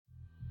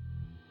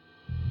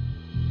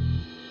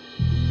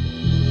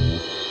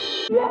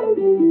Hello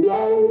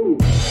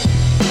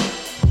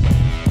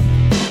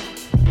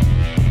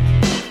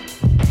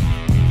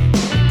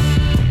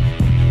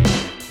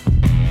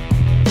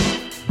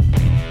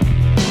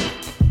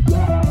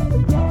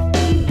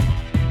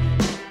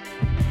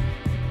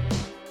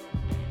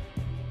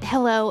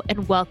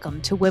and welcome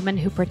to Women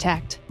Who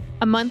Protect,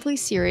 a monthly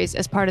series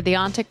as part of the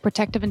ONTIC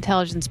Protective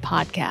Intelligence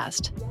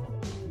podcast.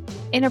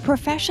 In a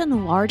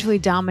profession largely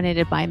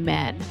dominated by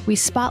men, we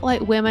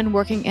spotlight women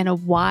working in a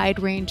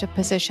wide range of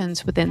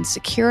positions within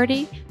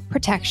security,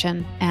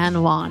 protection,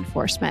 and law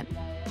enforcement.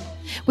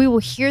 We will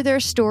hear their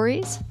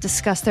stories,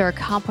 discuss their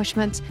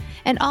accomplishments,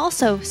 and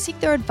also seek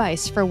their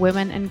advice for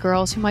women and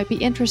girls who might be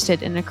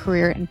interested in a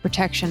career in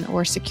protection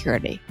or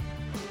security.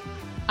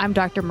 I'm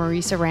Dr.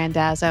 Marisa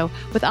Randazzo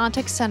with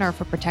ONTIC Center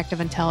for Protective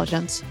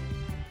Intelligence.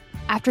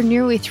 After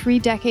nearly 3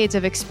 decades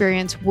of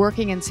experience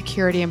working in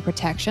security and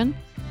protection,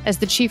 as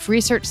the chief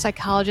research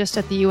psychologist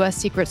at the U.S.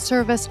 Secret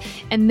Service,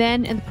 and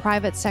then in the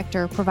private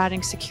sector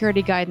providing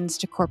security guidance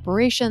to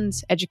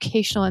corporations,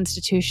 educational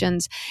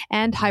institutions,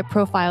 and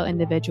high-profile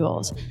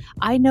individuals,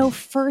 I know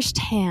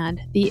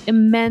firsthand the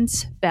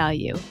immense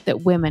value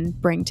that women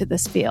bring to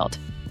this field.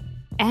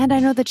 And I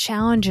know the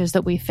challenges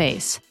that we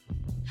face.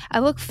 I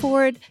look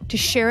forward to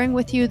sharing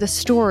with you the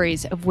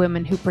stories of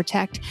women who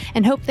protect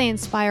and hope they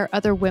inspire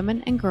other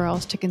women and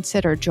girls to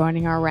consider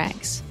joining our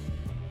ranks.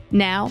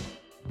 Now,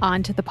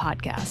 on to the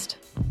podcast.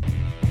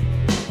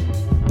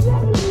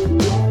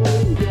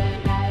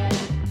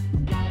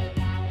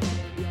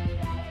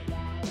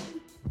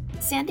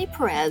 Sandy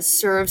Perez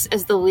serves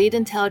as the lead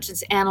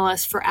intelligence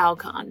analyst for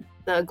Alcon,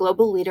 the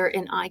global leader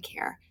in eye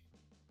care.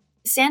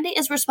 Sandy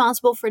is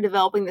responsible for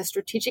developing the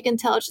strategic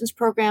intelligence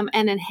program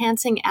and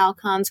enhancing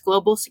Alcon's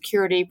global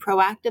security,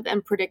 proactive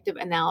and predictive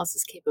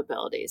analysis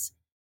capabilities.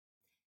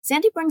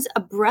 Sandy brings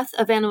a breadth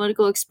of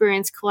analytical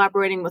experience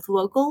collaborating with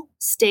local,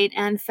 state,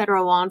 and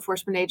federal law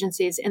enforcement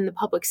agencies in the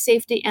public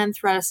safety and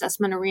threat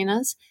assessment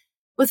arenas,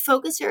 with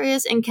focus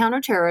areas in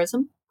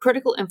counterterrorism,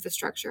 critical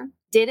infrastructure,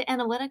 data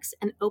analytics,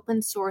 and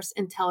open source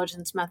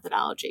intelligence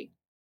methodology.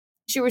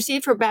 She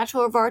received her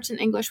Bachelor of Arts in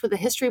English with a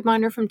history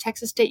minor from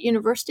Texas State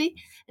University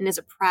and is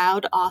a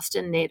proud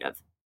Austin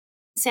native.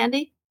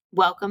 Sandy,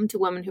 welcome to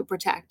Women Who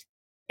Protect.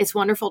 It's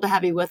wonderful to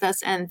have you with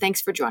us, and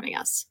thanks for joining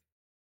us.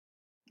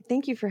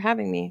 Thank you for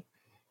having me.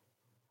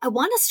 I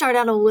want to start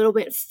out a little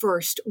bit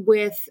first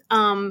with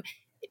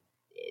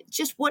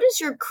just what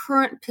is your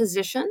current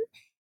position?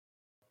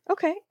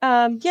 Okay.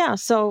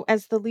 So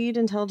as the lead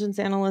intelligence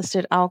analyst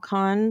at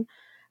Alcon,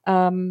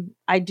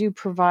 I do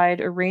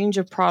provide a range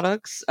of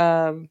products,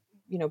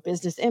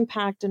 business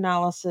impact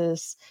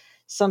analysis.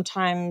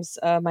 Sometimes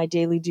my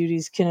daily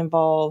duties can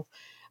involve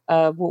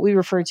what we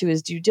refer to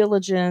as due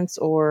diligence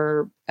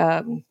or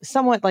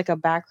somewhat like a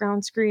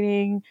background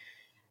screening.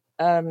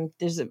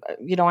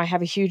 I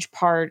have a huge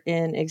part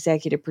in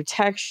executive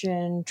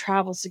protection,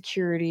 travel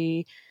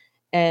security,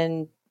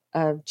 and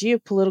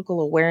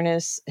geopolitical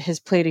awareness has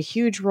played a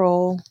huge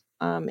role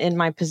in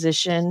my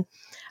position.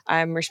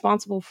 I'm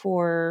responsible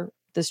for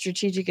the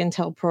strategic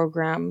intel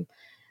program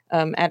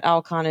at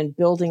Alcon and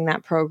building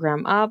that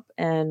program up.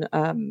 And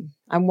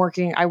I work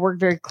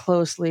very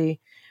closely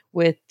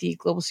with the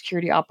Global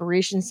Security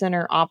Operations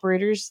Center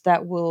operators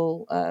that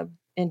will,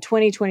 in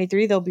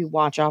 2023, they'll be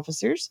watch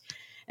officers.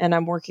 And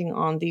I'm working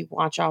on the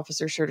watch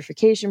officer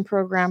certification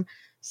program.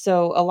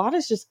 So a lot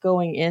is just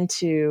going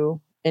into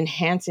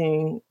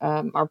enhancing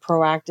our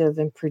proactive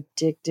and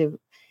predictive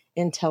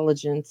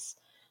intelligence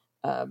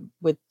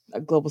with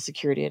global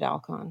security at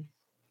Alcon.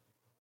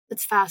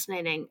 That's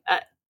fascinating.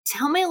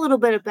 Tell me a little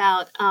bit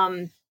about,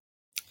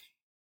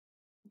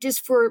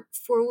 just for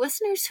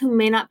listeners who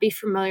may not be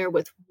familiar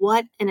with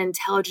what an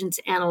intelligence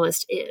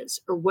analyst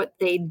is or what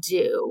they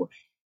do.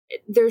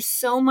 There's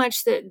so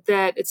much that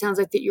it sounds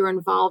like that you're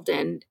involved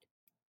in.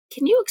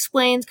 Can you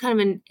explain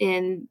kind of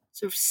in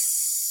sort of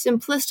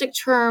simplistic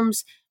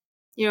terms,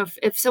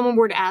 if someone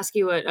were to ask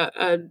you,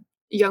 a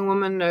young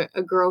woman,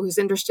 a girl who's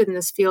interested in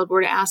this field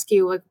were to ask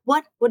you, like,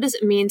 what does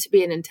it mean to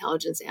be an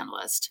intelligence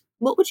analyst?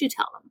 What would you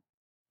tell them?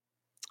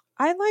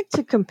 I like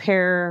to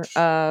compare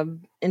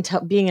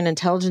being an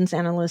intelligence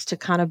analyst to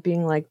kind of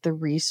being like the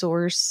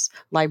resource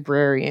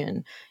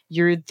librarian.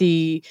 You're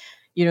the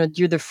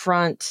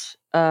front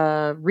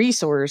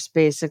resource,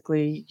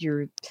 basically.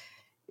 You're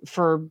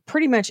for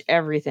pretty much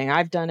everything.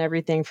 I've done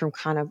everything from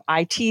kind of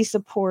IT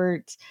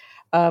support.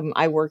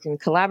 I work in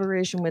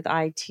collaboration with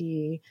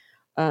IT,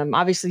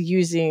 obviously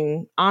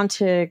using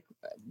ONTIC,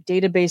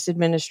 database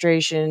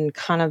administration,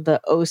 kind of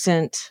the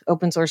OSINT,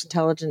 open source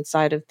intelligence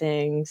side of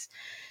things.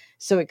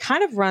 So it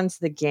kind of runs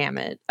the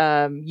gamut.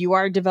 You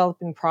are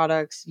developing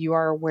products. You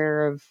are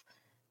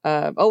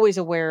always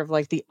aware of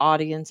like the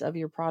audience of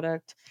your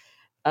product.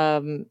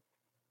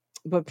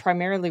 But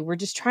primarily, we're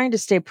just trying to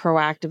stay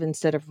proactive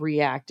instead of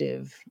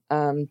reactive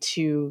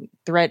to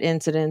threat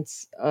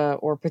incidents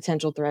or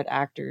potential threat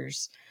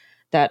actors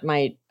that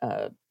might,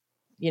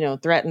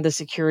 threaten the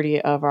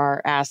security of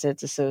our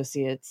assets,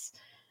 associates,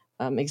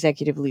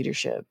 executive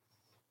leadership.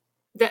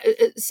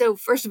 So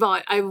first of all,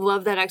 I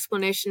love that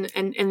explanation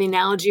and the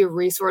analogy of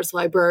resource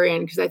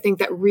librarian, because I think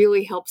that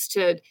really helps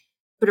to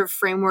put a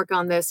framework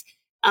on this.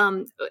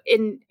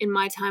 In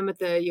my time at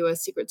the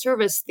U.S. Secret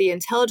Service, the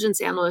intelligence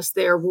analysts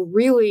there were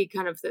really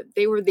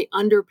they were the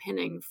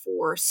underpinning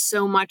for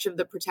so much of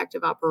the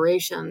protective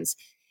operations.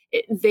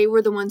 They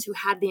were the ones who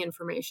had the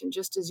information,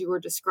 just as you were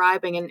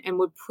describing, and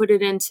would put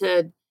it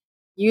into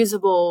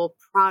usable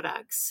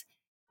products.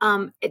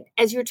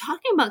 As you're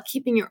talking about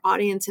keeping your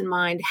audience in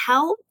mind,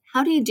 how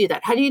do you do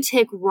that? How do you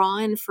take raw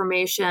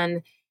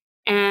information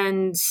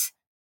and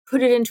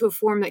put it into a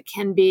form that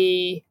can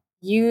be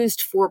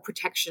used for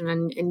protection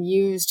and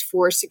used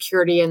for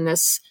security in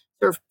this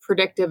sort of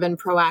predictive and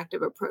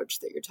proactive approach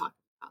that you're talking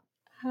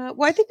about?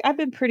 Well, I think I've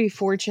been pretty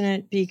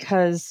fortunate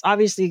because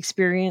obviously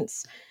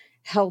experience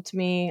helped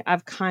me.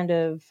 I've kind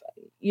of,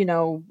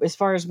 as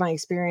far as my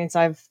experience,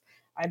 I've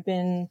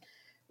been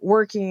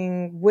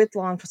working with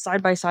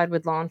side by side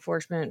with law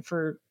enforcement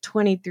for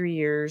 23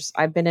 years.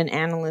 I've been an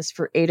analyst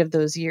for 8 of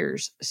those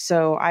years.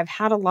 So I've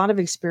had a lot of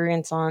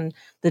experience on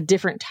the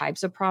different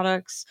types of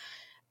products.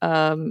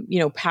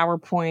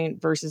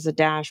 PowerPoint versus a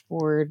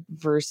dashboard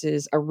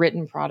versus a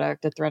written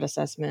product, a threat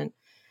assessment.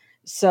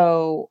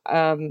 So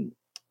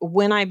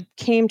when I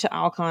came to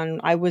Alcon,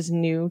 I was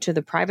new to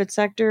the private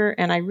sector,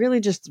 and I really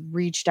just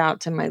reached out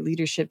to my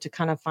leadership to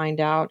kind of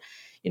find out,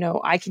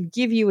 I can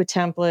give you a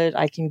template,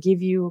 I can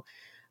give you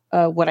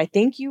what I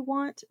think you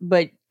want,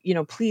 but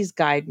please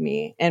guide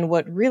me. And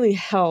what really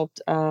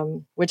helped,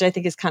 which I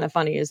think is kind of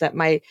funny, is that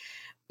my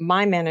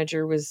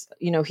manager was,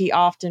 he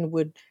often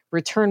would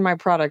return my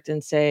product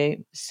and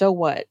say, "So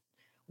what?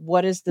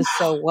 What is the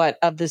so what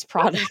of this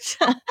product?"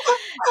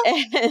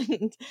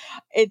 And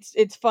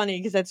it's funny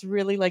because that's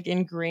really like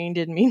ingrained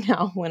in me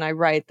now when I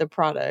write the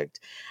product.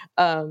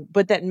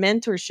 But that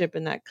mentorship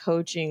and that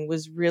coaching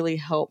was really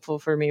helpful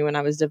for me when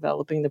I was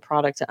developing the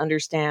product to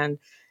understand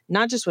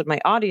not just what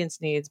my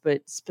audience needs,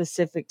 but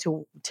specific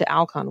to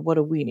Alcon, what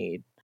do we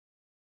need?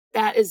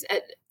 That is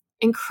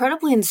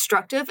incredibly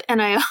instructive.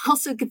 And I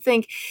also could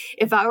think,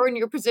 if I were in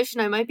your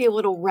position, I might be a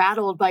little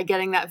rattled by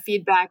getting that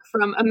feedback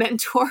from a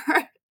mentor.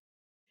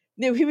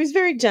 No, he was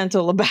very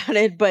gentle about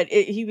it, but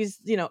he was,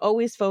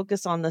 always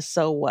focused on the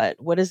so what.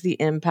 What is the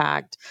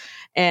impact?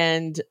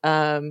 And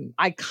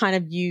I kind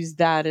of use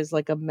that as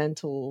like a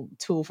mental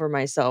tool for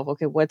myself.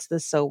 Okay, what's the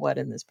so what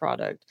in this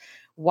product?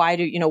 Why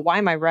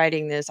am I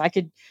writing this? I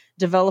could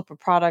develop a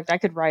product, I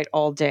could write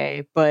all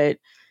day, but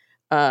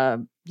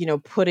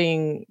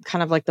putting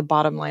kind of like the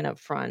bottom line up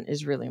front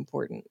is really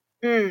important.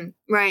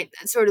 Right.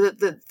 That's sort of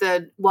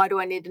the why do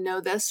I need to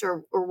know this,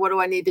 or what do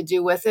I need to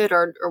do with it,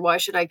 or why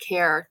should I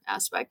care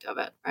aspect of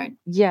it, right?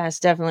 Yes,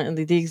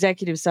 definitely. The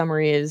executive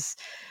summary is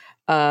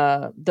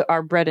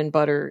our bread and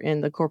butter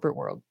in the corporate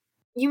world.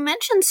 You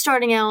mentioned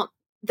starting out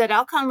that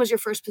Alcon was your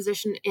first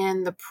position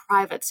in the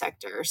private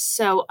sector.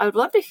 So I would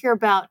love to hear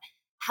about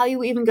how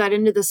you even got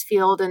into this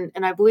field. And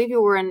I believe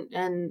you were in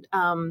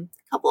a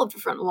couple of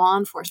different law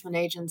enforcement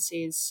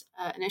agencies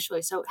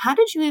initially. So how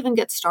did you even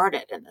get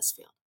started in this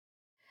field?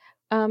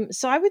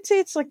 So I would say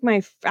it's like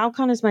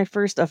Alcon is my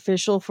first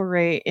official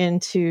foray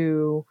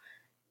into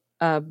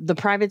the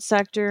private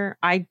sector.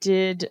 I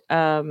did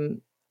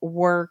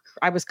work.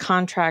 I was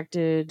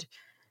contracted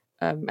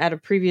at a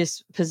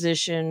previous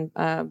position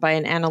by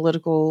an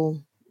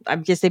analytical. I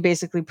guess they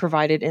basically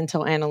provided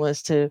intel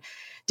analysts to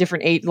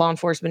different law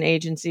enforcement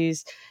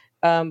agencies,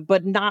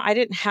 but not. I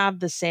didn't have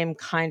the same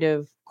kind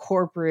of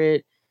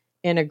corporate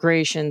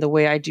integration the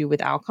way I do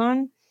with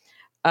Alcon.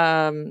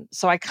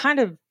 So I kind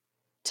of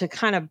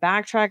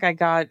backtrack, I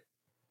got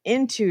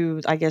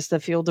into, I guess, the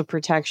field of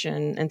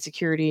protection and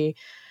security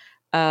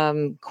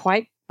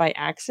quite by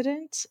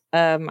accident.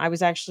 I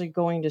was actually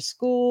going to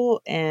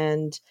school,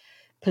 and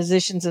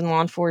positions in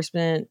law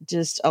enforcement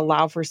just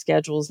allow for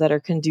schedules that are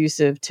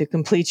conducive to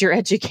complete your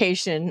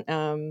education.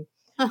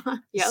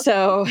 Yep.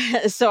 So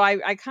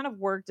I kind of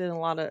worked in a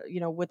lot of,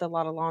 with a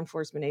lot of law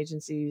enforcement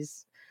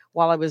agencies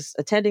while I was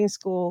attending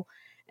school.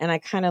 And I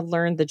kind of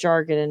learned the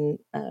jargon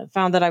and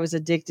found that I was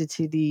addicted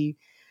to the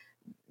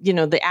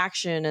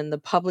action and the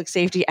public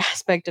safety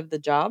aspect of the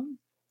job.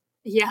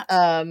 Yes.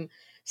 Um,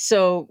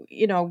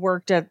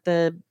 worked at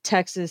the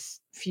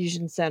Texas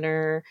Fusion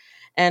Center,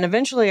 and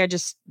eventually I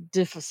just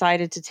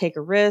decided to take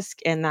a risk,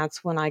 and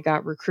that's when I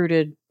got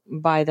recruited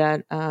by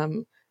that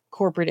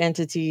corporate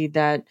entity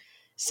that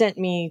sent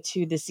me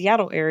to the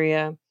Seattle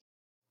area.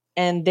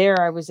 And there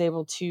I was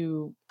able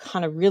to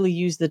kind of really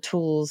use the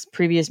tools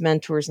previous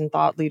mentors and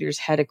thought leaders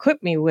had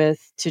equipped me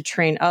with to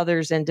train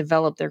others and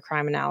develop their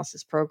crime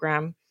analysis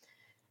program.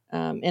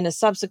 In a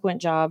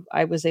subsequent job,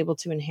 I was able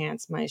to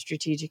enhance my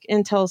strategic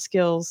intel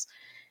skills.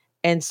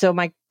 And so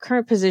my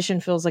current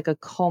position feels like a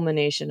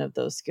culmination of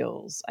those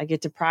skills. I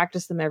get to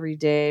practice them every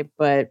day,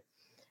 but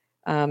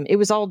it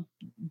was all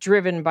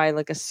driven by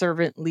like a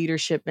servant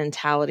leadership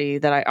mentality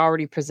that I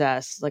already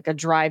possess, like a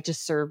drive to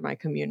serve my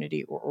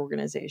community or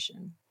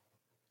organization.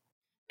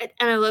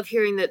 And I love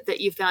hearing that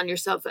you found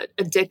yourself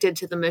addicted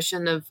to the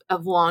mission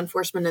of law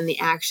enforcement and the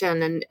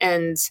action,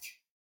 and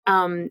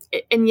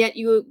yet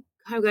you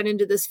kind of got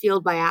into this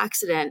field by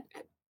accident.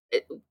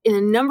 In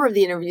a number of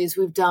the interviews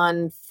we've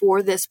done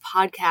for this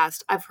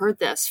podcast, I've heard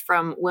this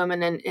from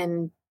women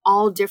in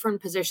all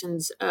different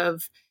positions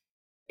of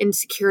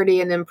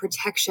insecurity and in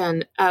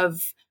protection,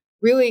 of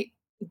really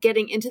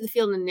getting into the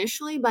field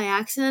initially by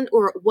accident,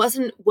 or it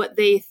wasn't what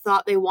they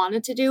thought they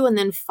wanted to do, and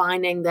then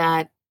finding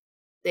that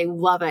they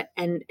love it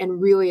and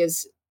really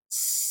is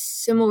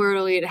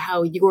similarly to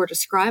how you're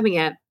describing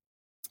it,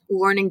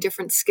 learning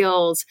different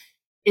skills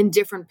in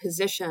different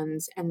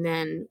positions and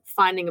then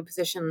finding a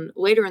position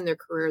later in their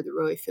career that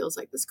really feels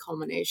like this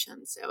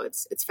culmination. So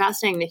it's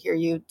fascinating to hear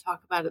you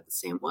talk about it the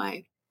same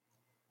way.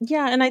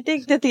 Yeah, and I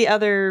think that the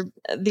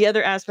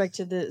other aspect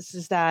to this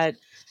is that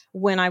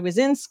when I was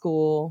in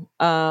school,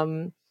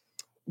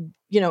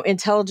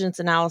 intelligence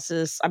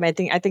analysis, I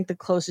mean, I think the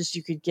closest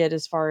you could get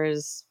as far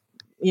as,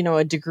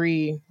 a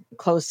degree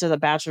close to the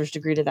bachelor's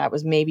degree to that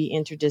was maybe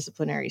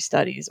interdisciplinary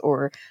studies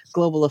or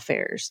global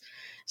affairs.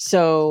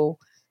 So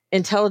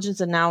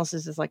intelligence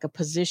analysis is like a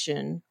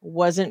position,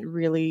 wasn't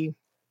really,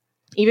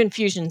 even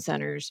fusion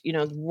centers,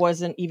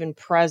 wasn't even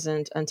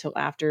present until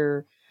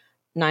after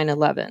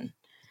 9/11.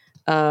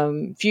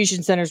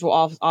 Fusion centers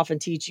will often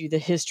teach you the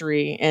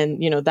history,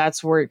 and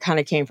that's where it kind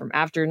of came from.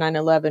 After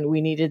 9/11,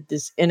 we needed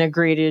this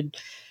integrated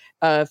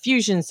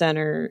fusion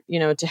center,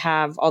 to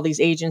have all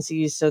these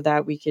agencies so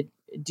that we could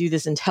do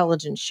this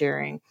intelligence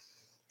sharing.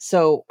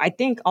 So I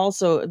think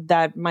also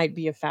that might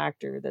be a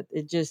factor, that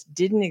it just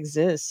didn't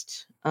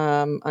exist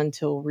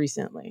until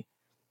recently.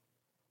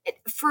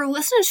 For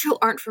listeners who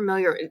aren't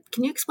familiar,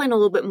 can you explain a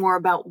little bit more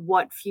about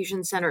what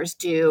fusion centers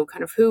do?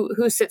 Kind of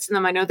who sits in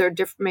them? I know they're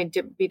may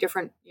be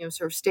different,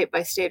 sort of state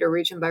by state or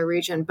region by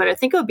region, but I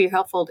think it would be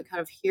helpful to kind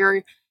of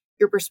hear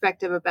your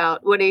perspective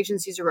about what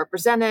agencies are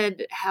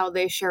represented, how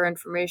they share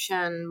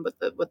information,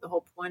 what the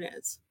whole point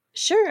is.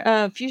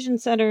 Sure. Fusion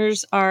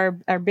centers are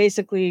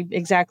basically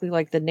exactly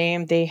like the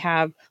name. They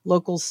have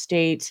local,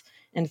 state,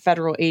 and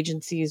federal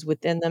agencies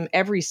within them.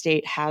 Every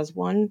state has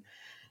one.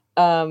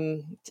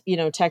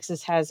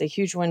 Texas has a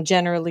huge one.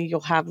 Generally,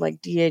 you'll have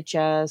like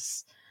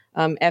DHS,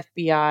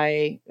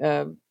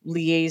 FBI,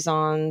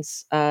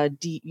 liaisons,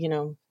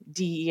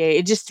 DEA.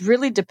 It just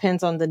really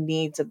depends on the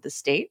needs of the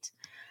state.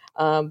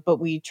 But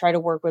we try to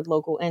work with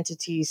local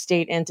entities,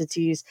 state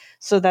entities,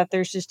 so that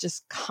there's just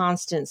this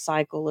constant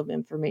cycle of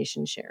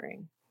information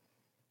sharing.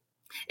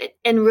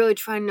 And really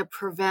trying to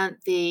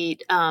prevent the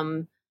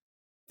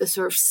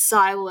sort of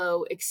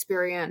silo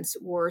experience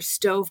or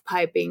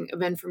stovepiping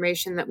of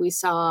information that we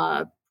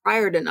saw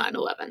prior to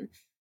 9/11,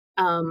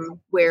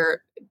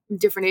 where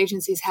different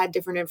agencies had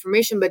different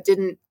information but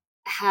didn't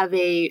have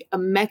a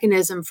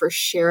mechanism for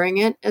sharing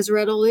it as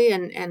readily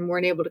and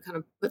weren't able to kind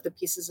of put the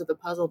pieces of the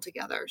puzzle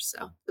together.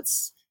 So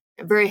it's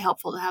very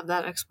helpful to have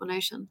that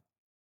explanation.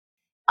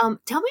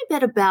 Tell me a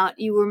bit about,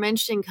 you were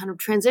mentioning kind of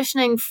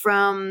transitioning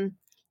from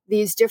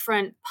these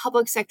different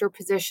public sector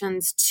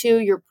positions to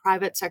your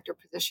private sector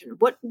position.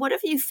 What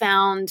have you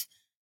found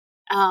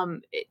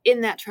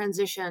in that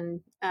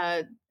transition?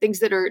 Things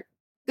that are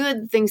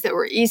good, things that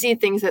were easy,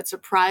 things that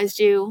surprised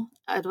you?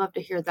 I'd love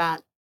to hear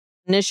that.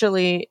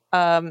 Initially,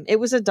 it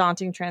was a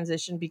daunting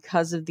transition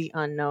because of the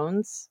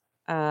unknowns.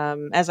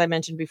 As I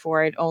mentioned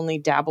before, I'd only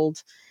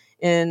dabbled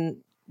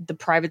in the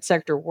private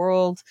sector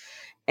world.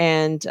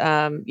 And,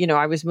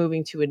 I was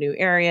moving to a new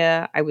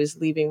area. I was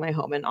leaving my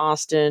home in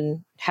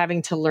Austin,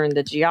 having to learn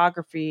the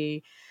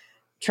geography,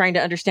 trying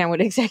to understand what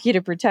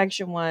executive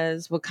protection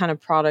was, what kind of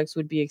products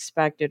would be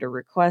expected or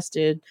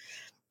requested.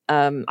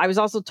 I was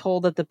also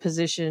told that the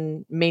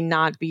position may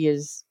not be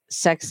as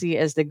sexy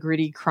as the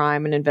gritty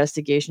crime and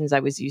investigations I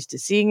was used to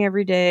seeing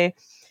every day.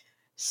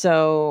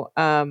 So,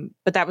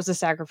 but that was a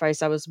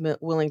sacrifice I was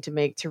willing to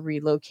make to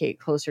relocate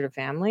closer to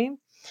family.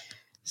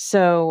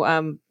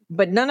 So,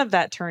 but none of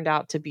that turned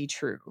out to be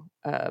true.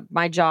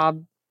 My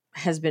job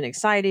has been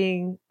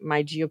exciting.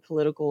 My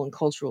geopolitical and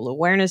cultural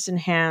awareness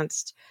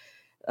enhanced.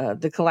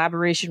 The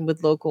collaboration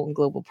with local and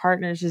global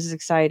partners is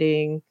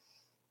exciting.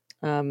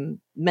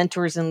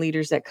 Mentors and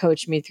leaders that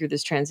coached me through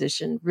this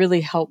transition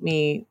really helped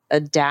me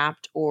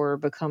adapt or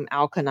become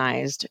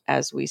alkanized,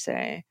 as we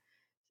say.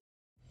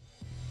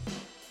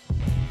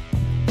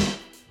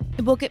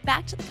 We'll get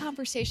back to the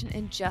conversation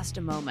in just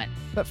a moment.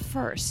 But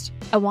first,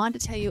 I want to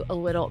tell you a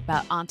little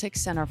about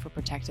ONTIC's Center for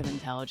Protective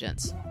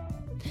Intelligence.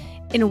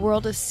 In a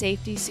world of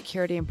safety,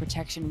 security, and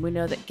protection, we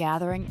know that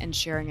gathering and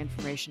sharing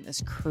information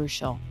is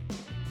crucial.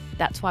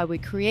 That's why we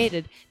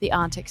created the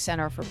ONTIC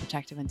Center for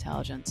Protective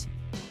Intelligence.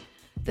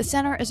 The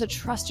center is a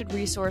trusted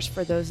resource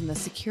for those in the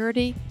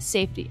security,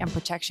 safety, and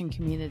protection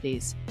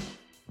communities.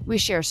 We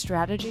share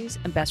strategies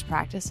and best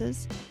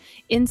practices,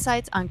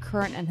 insights on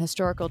current and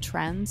historical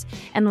trends,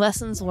 and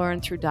lessons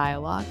learned through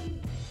dialogue,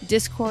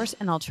 discourse,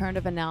 and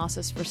alternative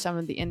analysis for some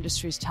of the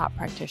industry's top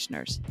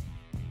practitioners.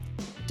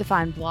 To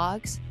find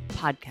blogs,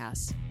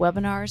 podcasts,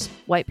 webinars,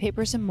 white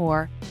papers, and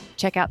more,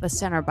 check out the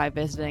center by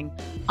visiting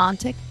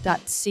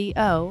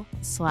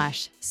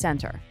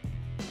ontic.co/center.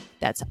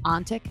 That's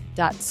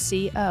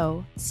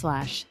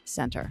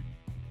ontic.co/center.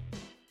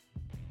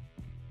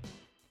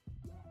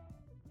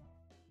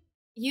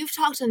 you've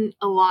talked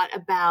a lot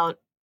about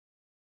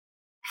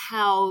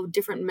how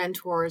different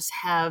mentors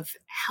have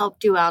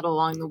helped you out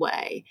along the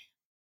way.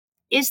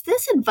 Is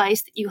this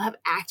advice that you have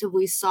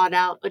actively sought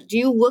out? Do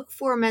you look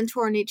for a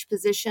mentor in each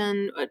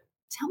position?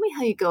 Tell me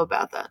how you go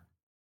about that.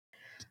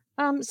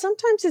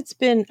 Sometimes it's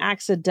been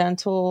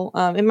accidental.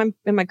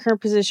 In my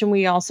current position,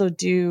 we also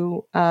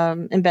do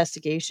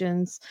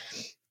investigations,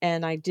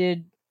 and I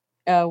did,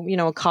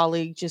 a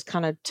colleague just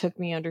kind of took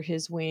me under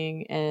his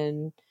wing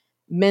and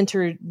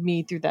mentored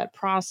me through that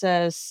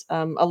process.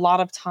 A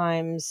lot of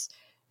times,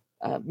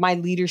 my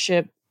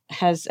leadership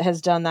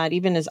has done that,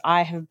 even as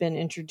I have been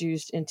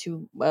introduced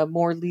into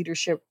more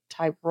leadership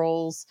type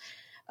roles.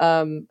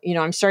 I'm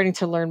starting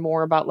to learn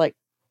more about like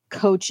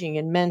coaching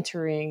and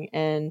mentoring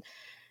and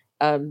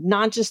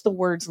not just the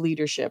words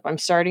leadership. I'm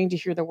starting to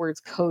hear the words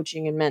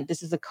coaching and meant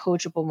this is a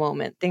coachable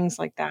moment, things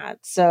like that.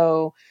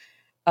 So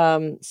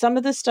some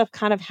of this stuff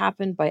kind of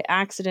happened by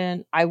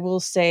accident. I will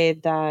say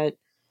that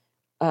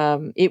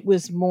it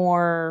was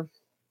more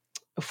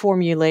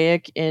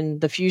formulaic in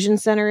the fusion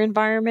center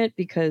environment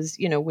because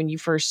when you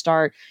first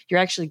start, you're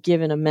actually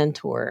given a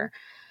mentor.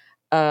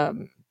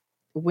 Um,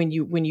 when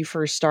you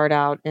first start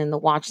out in the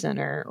watch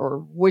center or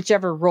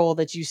whichever role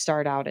that you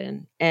start out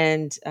in,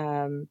 and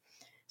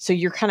so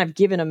you're kind of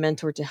given a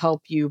mentor to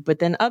help you, but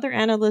then other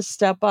analysts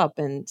step up,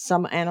 and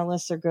some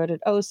analysts are good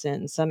at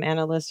OSINT, some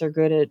analysts are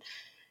good at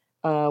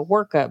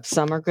workup,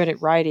 some are good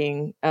at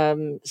writing.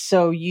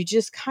 So you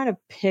just kind of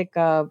pick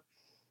up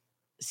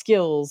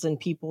skills and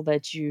people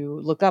that you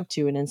look up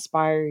to and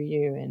inspire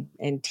you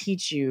and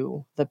teach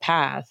you the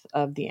path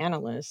of the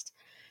analyst.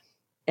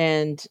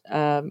 And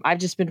I've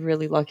just been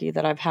really lucky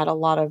that I've had a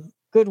lot of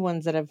good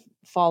ones that have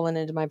fallen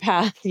into my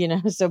path,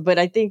 So, but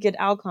I think at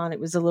Alcon, it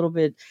was a little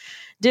bit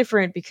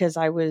different because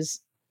I was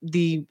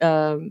the,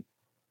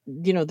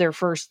 their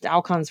first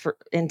Alcon's for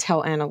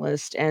Intel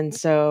analyst. And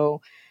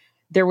so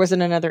there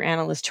wasn't another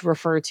analyst to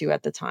refer to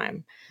at the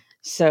time.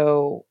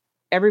 So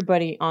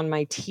everybody on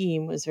my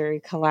team was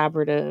very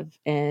collaborative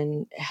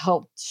and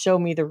helped show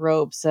me the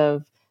ropes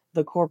of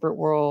the corporate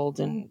world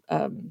and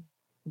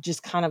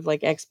just kind of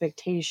like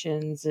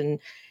expectations and,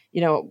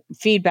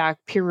 feedback,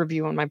 peer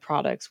review on my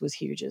products was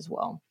huge as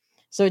well.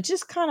 So it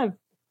just kind of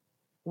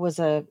was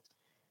a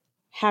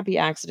happy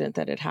accident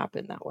that it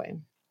happened that way.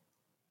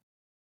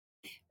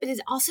 But it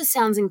also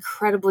sounds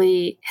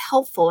incredibly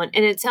helpful. And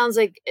it sounds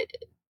like,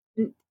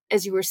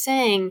 as you were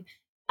saying,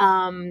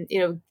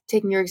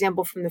 taking your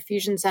example from the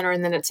Fusion Center,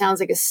 and then it sounds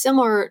like a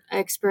similar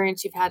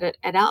experience you've had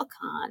at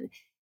Alcon,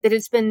 that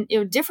it's been,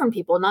 different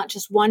people, not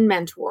just one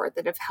mentor,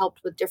 that have helped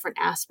with different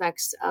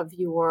aspects of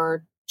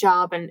your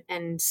job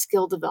and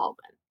skill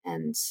development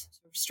and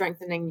sort of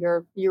strengthening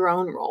your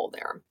own role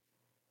there.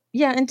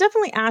 Yeah, and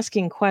definitely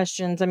asking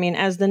questions. I mean,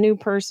 as the new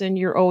person,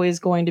 you're always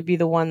going to be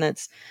the one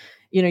that's,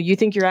 you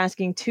think you're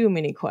asking too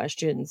many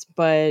questions,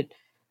 but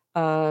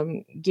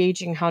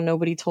gauging how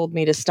nobody told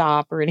me to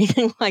stop or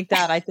anything like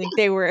that. I think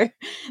they were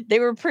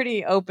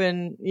pretty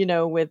open,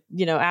 with,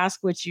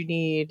 ask what you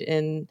need,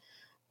 and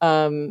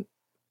um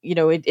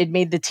it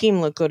made the team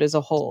look good as a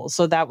whole.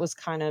 So that was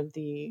kind of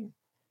the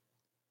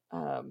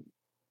um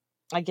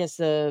I guess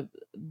the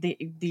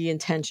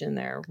intention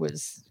there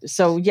was.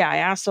 So yeah, I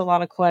asked a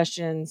lot of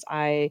questions.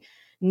 I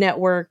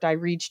networked. I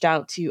reached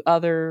out to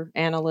other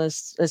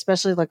analysts,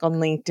 especially like on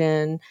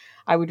LinkedIn.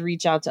 I would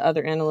reach out to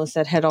other analysts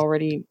that had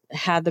already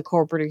had the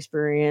corporate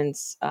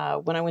experience.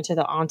 When I went to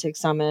the Ontic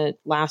Summit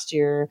last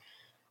year,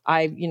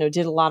 I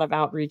did a lot of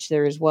outreach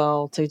there as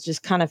well to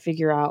just kind of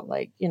figure out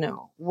like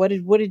what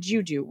did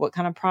you do? What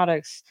kind of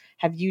products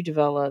have you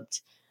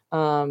developed?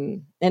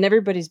 And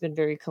everybody's been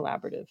very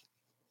collaborative.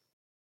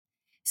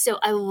 So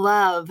I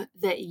love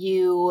that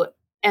you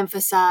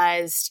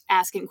emphasized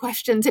asking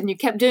questions and you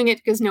kept doing it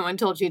because no one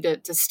told you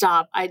to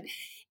stop.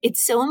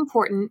 It's so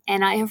important.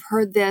 And I have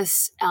heard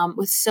this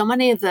with so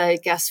many of the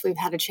guests we've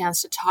had a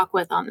chance to talk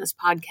with on this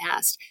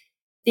podcast,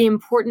 the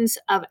importance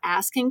of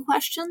asking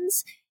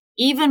questions,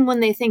 even when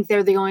they think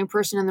they're the only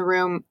person in the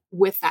room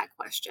with that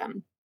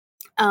question.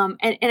 And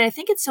I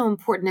think it's so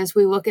important as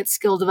we look at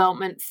skill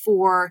development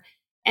for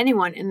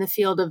anyone in the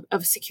field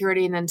of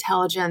security and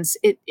intelligence.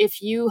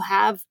 If you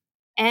have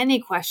any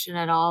question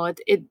at all,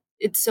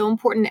 it's so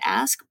important to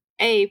ask,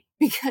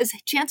 because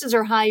chances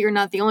are high you're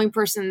not the only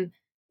person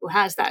who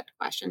has that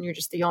question. You're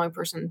just the only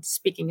person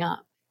speaking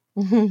up.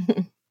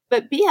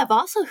 But B, I've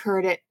also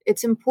heard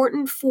it's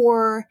important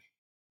for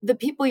the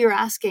people you're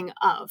asking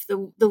of,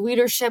 the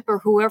leadership or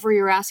whoever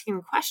you're asking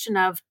the question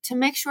of, to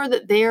make sure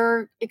that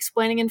they're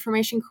explaining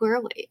information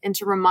clearly and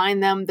to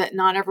remind them that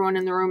not everyone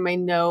in the room may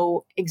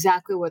know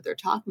exactly what they're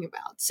talking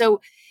about.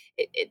 So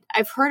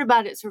I've heard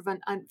about it sort of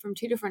from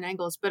two different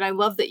angles, but I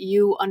love that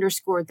you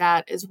underscored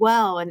that as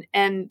well.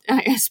 And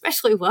I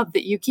especially love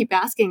that you keep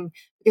asking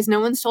because no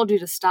one's told you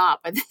to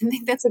stop. I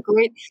think that's a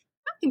great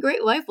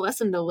life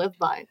lesson to live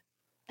by.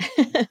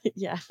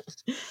 Yeah.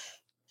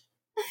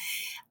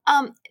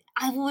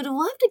 I would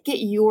love to get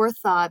your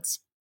thoughts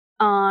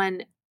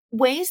on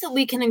ways that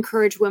we can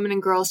encourage women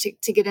and girls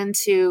to get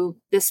into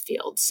this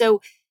field.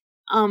 So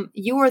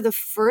You are the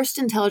first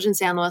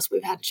intelligence analyst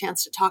we've had a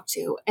chance to talk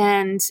to.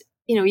 And,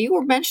 you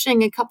were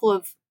mentioning a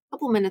couple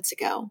minutes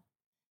ago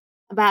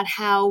about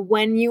how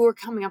when you were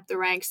coming up the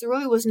ranks, there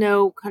really was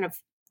no kind of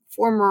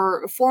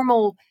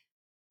formal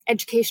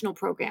educational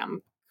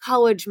program,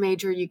 college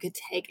major you could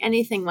take,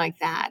 anything like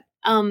that.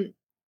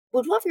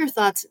 Would love your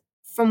thoughts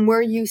from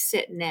where you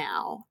sit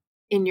now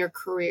in your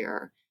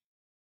career.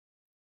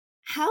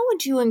 How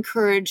would you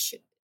encourage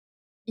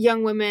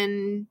young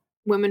women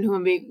who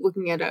would be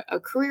looking at a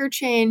career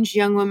change,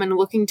 young women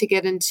looking to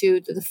get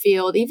into the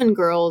field, even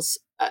girls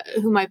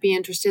who might be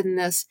interested in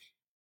this?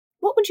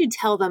 What would you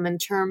tell them in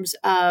terms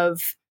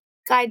of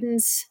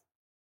guidance,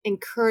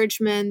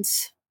 encouragement,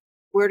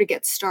 where to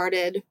get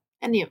started,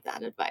 any of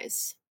that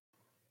advice?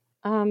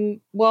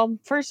 Well,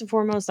 first and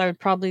foremost, I would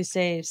probably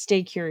say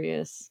stay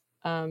curious.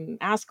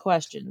 Ask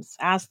questions.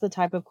 Ask the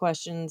type of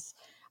questions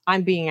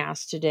I'm being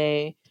asked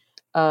today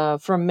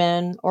from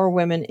men or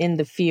women in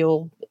the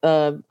field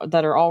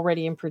that are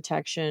already in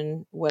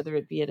protection, whether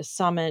it be at a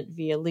summit,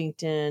 via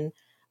LinkedIn,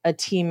 a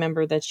team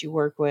member that you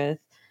work with.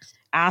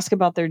 Ask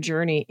about their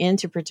journey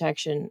into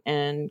protection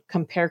and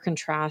compare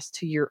contrast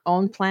to your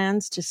own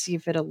plans to see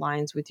if it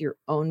aligns with your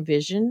own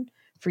vision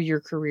for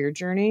your career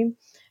journey.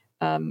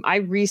 I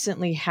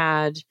recently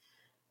had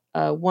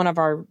one of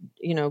our,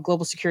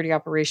 global security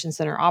operations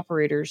center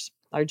operators,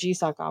 our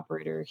GSOC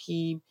operator.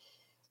 He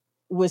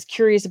was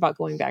curious about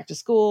going back to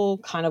school,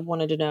 kind of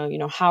wanted to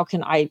know, how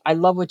can I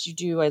love what you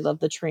do. I love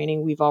the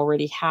training we've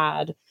already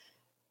had.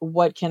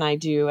 What can I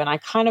do? And I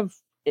kind of,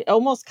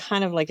 almost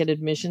kind of like an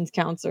admissions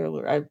counselor,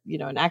 or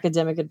an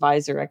academic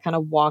advisor. I kind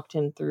of walked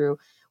him through,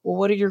 well,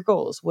 what are your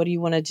goals? What do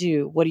you want to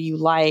do? What do you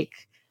like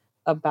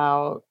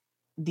about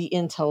the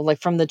intel?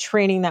 Like from the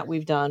training that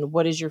we've done,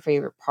 what is your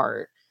favorite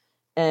part?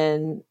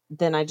 And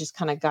then I just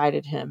kind of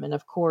guided him. And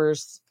of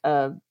course,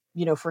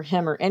 for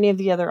him or any of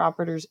the other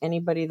operators,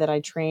 anybody that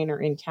I train or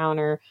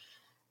encounter,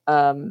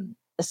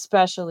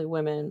 especially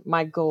women,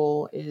 my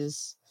goal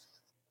is,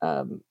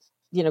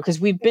 because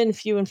we've been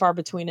few and far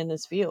between in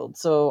this field.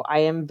 So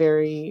I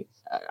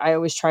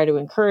always try to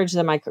encourage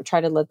them. I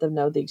try to let them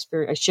know the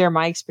experience. I share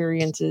my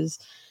experiences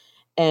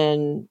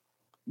and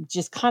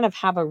just kind of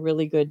have a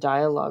really good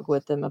dialogue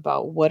with them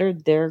about what do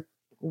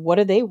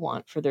they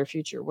want for their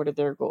future? What are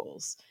their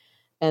goals?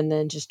 And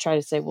then just try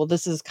to say, well,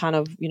 this is kind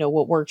of,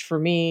 what worked for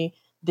me.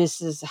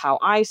 This is how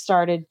I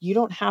started. You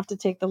don't have to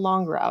take the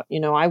long route.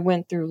 I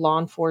went through law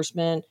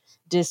enforcement,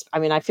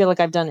 I feel like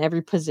I've done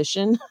every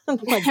position,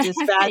 like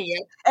dispatch, Yeah.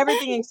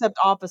 everything except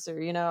officer.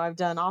 I've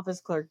done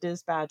office clerk,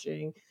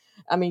 dispatching.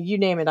 You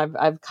name it.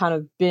 I've kind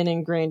of been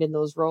ingrained in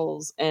those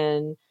roles,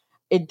 and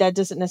that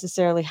doesn't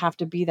necessarily have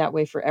to be that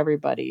way for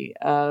everybody.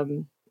 I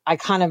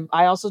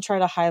also try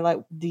to highlight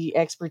the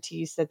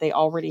expertise that they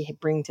already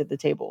bring to the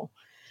table,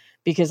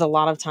 because a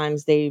lot of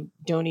times they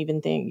don't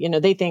even think,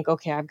 they think,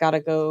 okay, I've got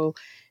to go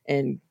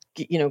and,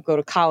 go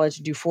to college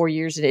and do 4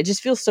 years. And it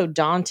just feels so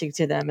daunting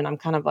to them. And I'm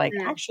kind of like,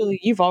 Mm. actually,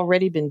 you've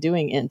already been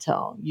doing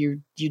intel. You're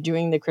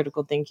doing the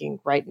critical thinking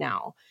right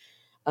now.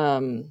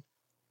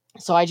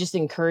 So I just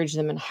encourage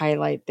them and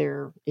highlight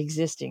their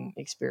existing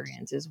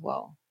experience as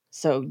well.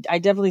 So I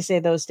definitely say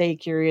those, stay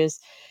curious,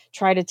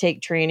 try to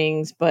take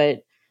trainings,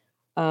 but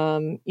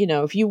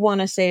if you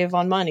want to save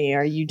on money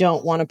or you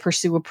don't want to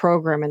pursue a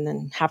program and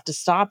then have to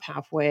stop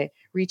halfway,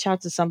 reach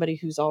out to somebody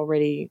who's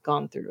already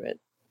gone through it.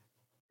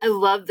 I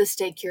love the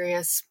stay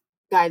curious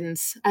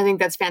guidance. I think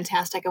that's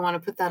fantastic. I want to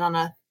put that on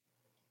like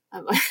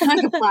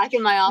a plaque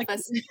in my like,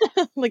 office.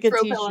 like a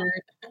Throw pillow.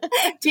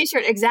 t-shirt.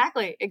 T-shirt.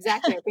 Exactly.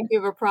 Exactly. I think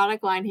you have a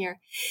product line here.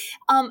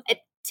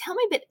 Tell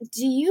me a bit,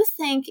 do you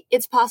think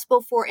it's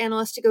possible for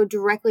analysts to go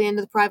directly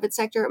into the private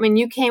sector? I mean,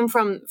 you came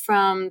from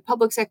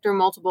public sector,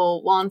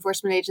 multiple law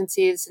enforcement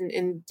agencies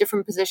in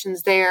different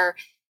positions there.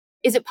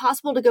 Is it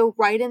possible to go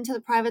right into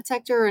the private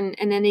sector, and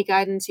any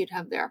guidance you'd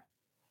have there?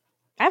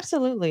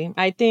 Absolutely.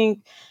 I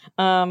think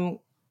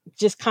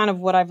just kind of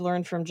what I've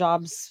learned from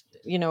jobs,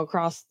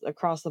 across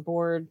the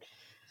board.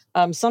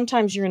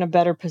 Sometimes you're in a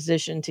better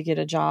position to get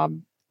a job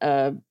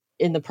uh,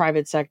 in the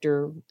private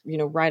sector,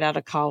 right out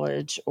of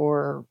college,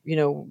 or,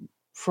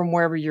 from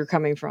wherever you're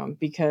coming from,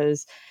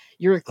 because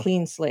you're a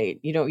clean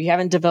slate. You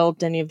haven't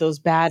developed any of those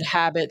bad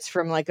habits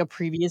from like a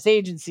previous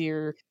agency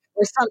or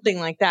something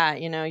like that.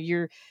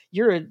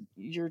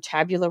 You're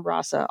tabula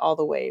rasa all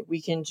the way.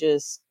 We can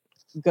just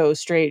go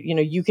straight.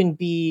 You can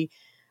be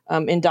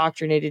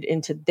indoctrinated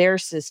into their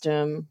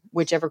system,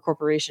 whichever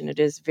corporation it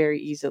is, very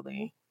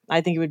easily.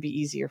 I think it would be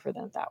easier for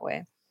them that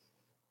way.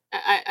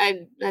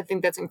 I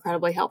think that's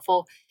incredibly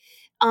helpful.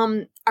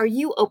 Are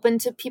you open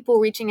to people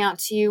reaching out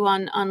to you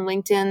on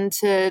LinkedIn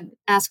to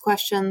ask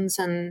questions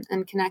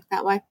and connect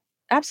that way?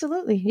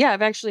 Absolutely. Yeah,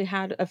 I've actually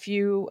had a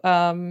few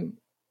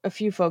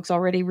folks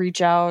already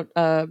reach out,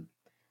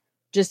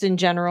 just in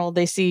general.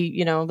 They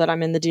see, that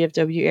I'm in the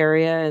DFW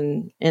area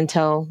and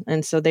intel,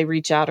 and so they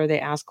reach out or they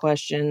ask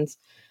questions.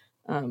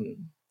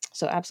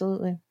 So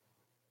absolutely.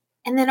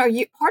 And then are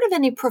you part of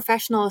any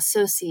professional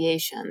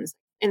associations?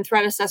 In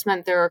threat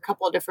assessment, there are a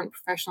couple of different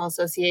professional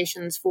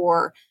associations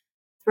for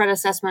threat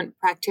assessment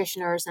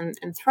practitioners and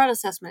threat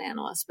assessment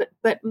analysts,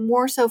 but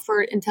more so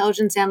for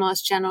intelligence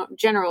analysts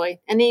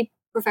generally. Any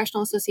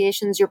professional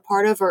associations you're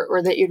part of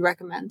or that you'd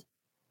recommend?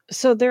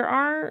 So there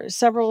are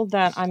several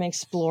that I'm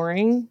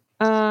exploring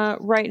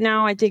right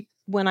now. I think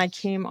when I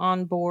came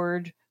on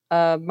board,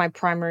 my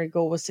primary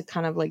goal was to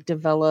kind of like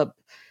develop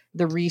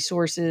the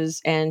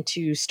resources and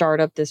to start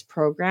up this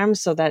program.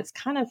 So that's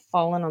kind of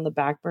fallen on the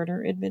back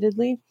burner,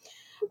 admittedly.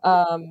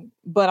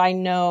 But I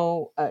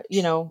know,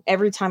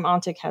 every time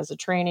ONTIC has a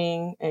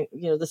training,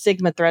 the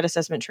Sigma threat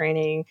assessment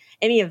training,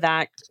 any of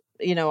that,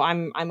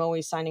 I'm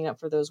always signing up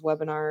for those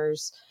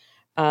webinars.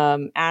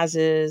 As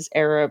is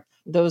Arab,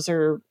 those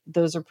are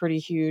pretty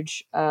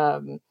huge.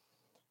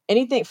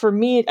 Anything for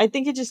me, I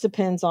think it just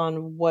depends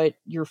on what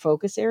your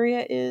focus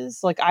area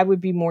is. Like, I would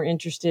be more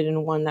interested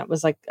in one that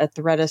was like a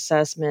threat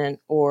assessment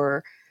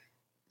or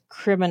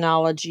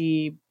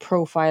criminology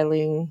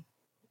profiling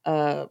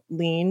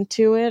lean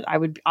to it.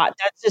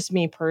 That's just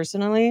me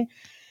personally.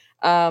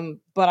 But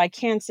I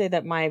can say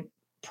that my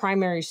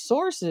primary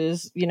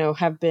sources,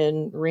 have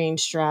been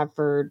Range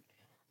Stratford,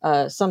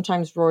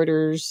 sometimes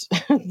Reuters,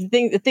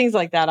 things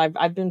like that.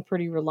 I've been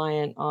pretty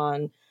reliant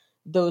on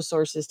those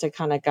sources to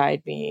kind of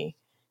guide me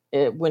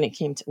when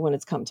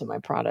it's come to my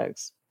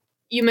products.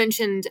 You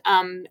mentioned,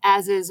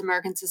 as is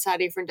American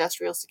Society for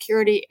Industrial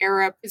Security.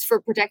 ARIP is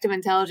for protective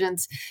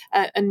intelligence,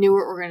 a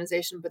newer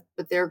organization, but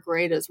they're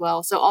great as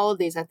well. So all of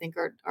these, I think,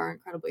 are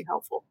incredibly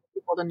helpful for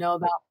people to know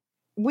about.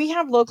 We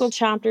have local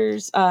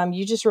chapters.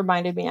 You just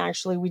reminded me,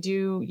 actually, we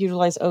do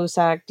utilize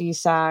OSAC,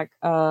 DSAC,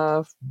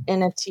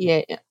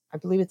 NFTA. I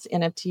believe it's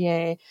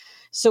NFTA.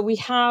 So we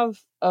have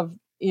a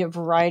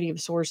variety of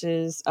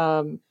sources.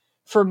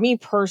 For me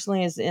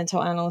personally, as the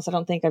Intel analyst, I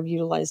don't think I've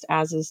utilized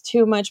as is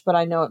too much, but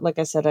I know, like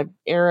I said,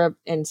 Arab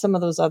and some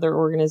of those other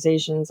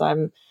organizations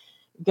I'm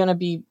going to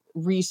be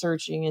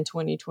researching in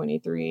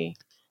 2023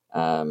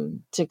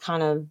 to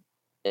kind of,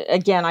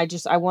 again, I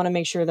want to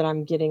make sure that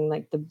I'm getting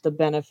like the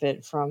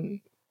benefit from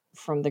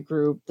the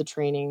group, the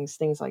trainings,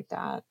 things like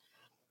that.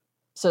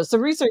 So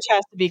some research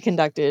has to be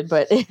conducted,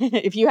 but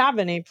if you have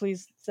any,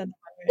 please send them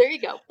my way. There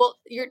you go. Well,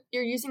 you're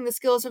using the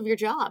skills of your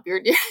job.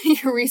 You're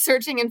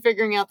researching and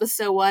figuring out the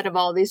so what of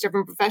all these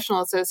different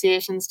professional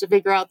associations to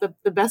figure out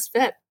the best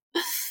fit.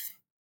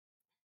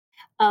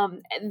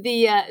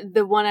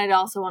 The one I'd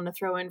also want to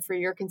throw in for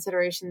your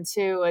consideration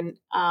too, and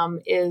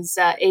is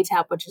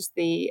ATAP, which is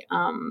the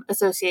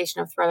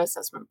Association of Threat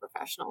Assessment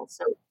Professionals.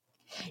 So,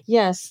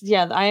 yes,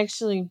 yeah, I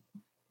actually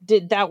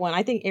did that one.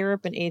 I think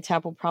ARIP and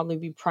ATAP will probably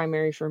be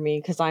primary for me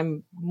because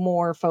I'm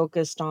more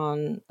focused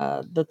on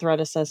the threat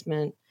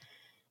assessment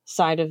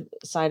side of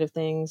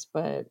things.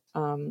 But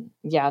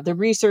the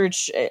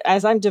research,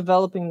 as I'm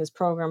developing this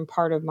program,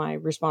 part of my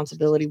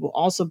responsibility will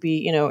also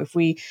be, if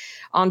we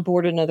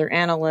onboard another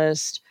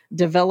analyst,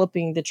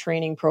 developing the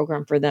training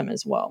program for them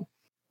as well.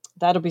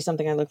 That'll be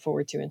something I look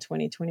forward to in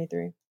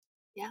 2023.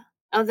 Yeah.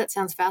 Oh, that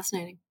sounds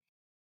fascinating.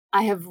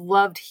 I have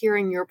loved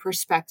hearing your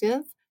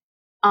perspective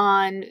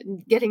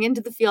on getting into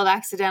the field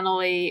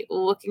accidentally,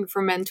 looking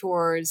for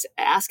mentors,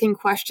 asking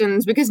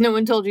questions because no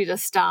one told you to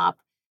stop,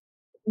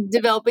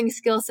 developing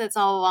skill sets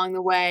all along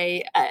the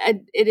way.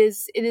 It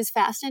is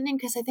fascinating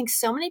because I think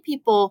so many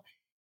people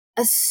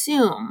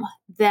assume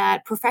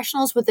that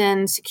professionals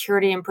within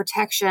security and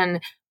protection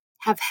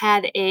have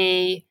had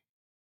a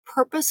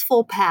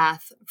purposeful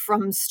path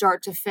from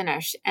start to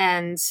finish.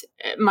 And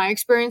my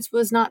experience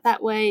was not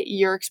that way.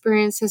 Your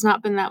experience has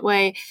not been that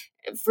way.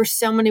 For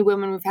so many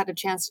women we've had a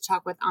chance to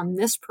talk with on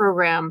this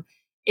program,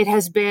 it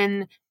has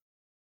been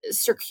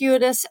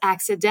circuitous,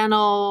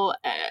 accidental,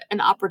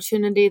 an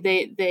opportunity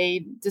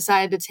they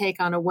decided to take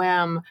on a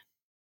whim.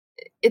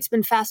 It's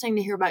been fascinating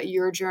to hear about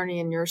your journey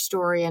and your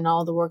story and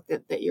all the work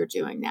that you're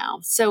doing now.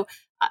 So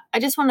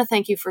I just want to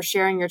thank you for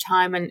sharing your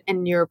time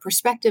and your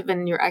perspective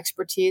and your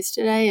expertise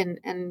today,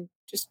 and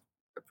just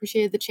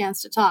appreciated the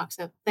chance to talk.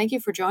 So thank you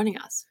for joining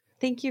us.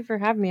 Thank you for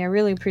having me. I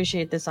really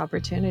appreciate this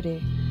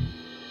opportunity.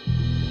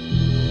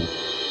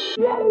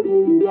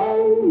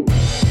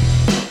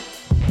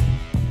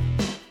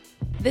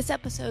 This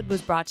episode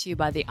was brought to you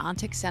by the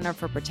ONTIC Center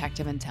for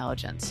Protective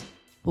Intelligence.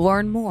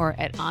 Learn more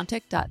at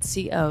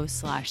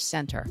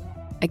ontic.co/center.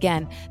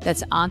 Again,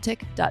 that's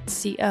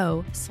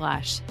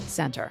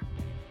ontic.co/center.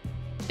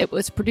 It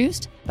was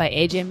produced by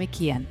AJ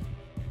McKeon.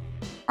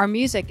 Our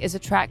music is a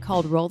track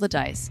called Roll the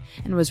Dice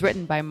and was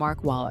written by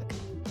Mark Wallach.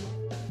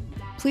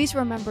 Please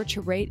remember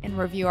to rate and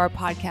review our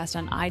podcast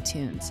on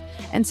iTunes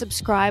and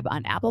subscribe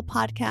on Apple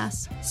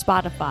Podcasts,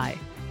 Spotify,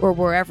 or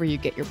wherever you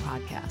get your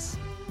podcasts.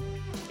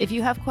 If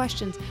you have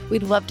questions,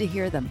 we'd love to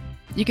hear them.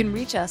 You can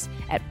reach us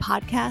at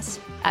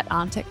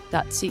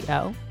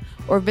podcasts@ontic.co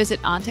or visit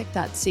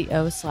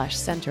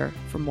ontic.co/center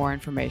for more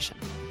information.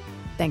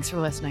 Thanks for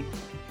listening.